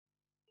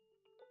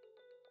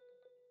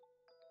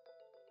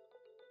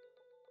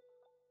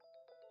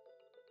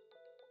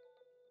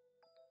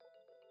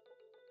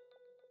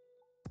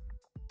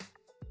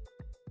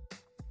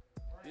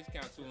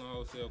Discount Tool and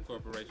Wholesale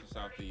Corporation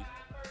Southeast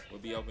will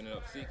be opening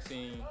up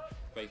 16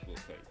 Facebook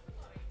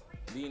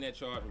pages. Leading that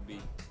charge will be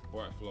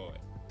Bart Floyd.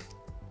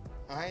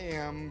 I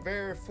am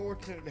very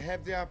fortunate to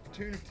have the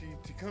opportunity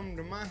to come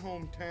to my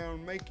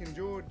hometown, Macon,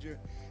 Georgia,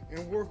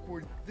 and work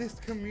with this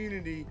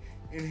community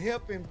and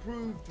help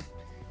improve the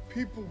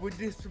people with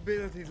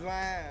disabilities'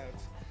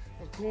 lives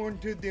according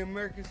to the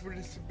Americans with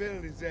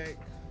Disabilities Act,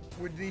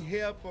 with the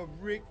help of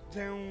Rick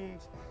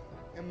Jones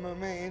and my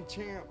man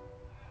Champ.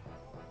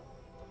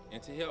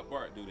 And to help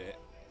Bart do that,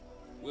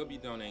 we'll be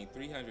donating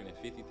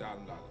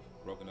 $350,000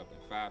 broken up in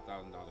 $5,000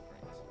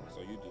 grants. So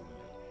you do know.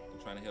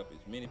 We're trying to help as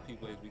many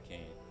people as we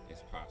can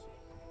as possible.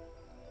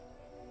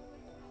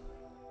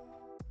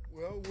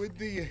 Well, with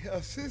the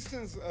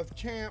assistance of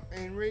Champ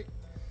and Rick,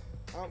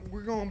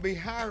 we're going to be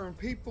hiring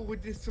people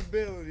with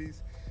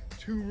disabilities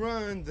to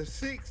run the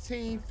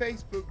 16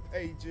 Facebook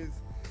pages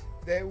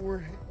that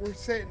we're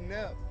setting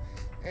up,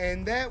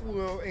 and that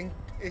will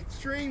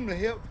extremely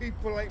help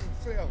people like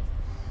myself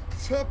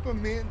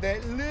supplement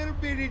that little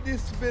bitty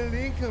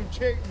disability income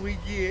check we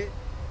get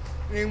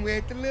and we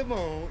have to live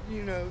on.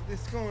 You know,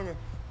 it's going to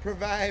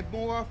provide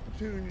more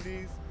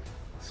opportunities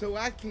so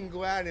I can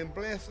go out and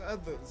bless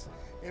others,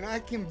 and I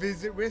can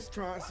visit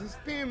restaurants and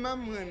spend my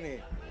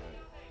money.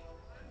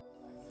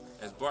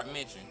 As Bart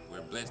mentioned,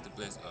 we're blessed to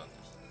bless others.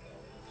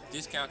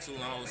 Discount Tool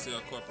and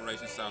Wholesale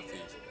Corporation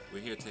Southeast, we're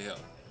here to help.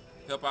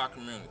 Help our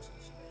communities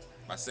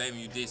by saving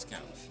you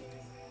discounts,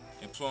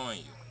 employing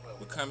you.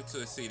 We're coming to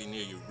a city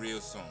near you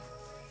real soon.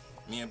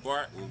 Me and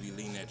Bart will be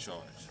leading that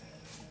charge.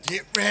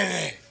 Get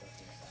ready!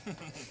 I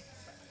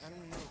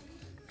don't know.